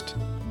Podcast,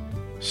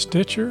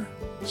 Stitcher,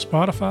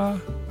 Spotify,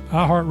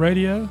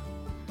 iHeartRadio,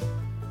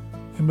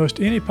 and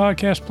most any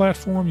podcast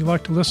platform you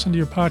like to listen to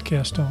your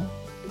podcast on.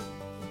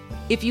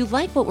 If you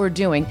like what we're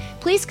doing,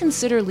 please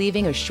consider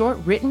leaving a short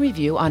written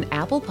review on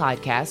Apple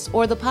Podcasts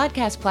or the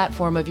podcast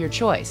platform of your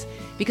choice,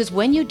 because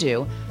when you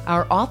do,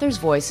 our authors'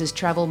 voices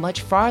travel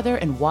much farther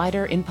and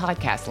wider in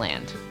podcast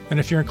land. And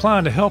if you're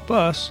inclined to help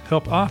us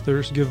help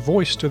authors give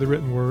voice to the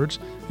written words,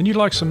 and you'd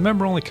like some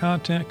member-only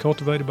content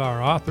cultivated by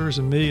our authors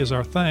and me as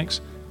our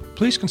thanks,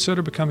 please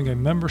consider becoming a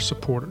member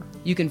supporter.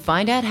 You can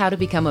find out how to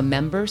become a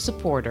member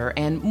supporter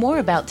and more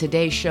about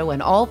today's show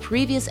and all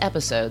previous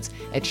episodes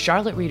at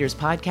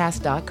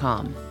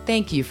charlottereaderspodcast.com.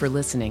 Thank you for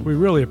listening. We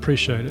really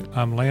appreciate it.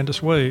 I'm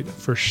Landis Wade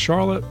for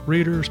Charlotte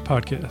Readers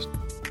Podcast.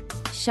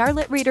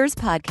 Charlotte Readers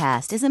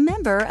Podcast is a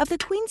member of the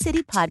Queen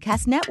City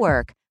Podcast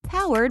Network,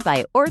 powered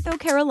by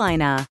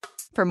OrthoCarolina.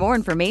 For more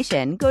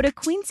information, go to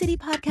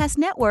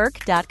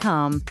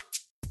queencitypodcastnetwork.com.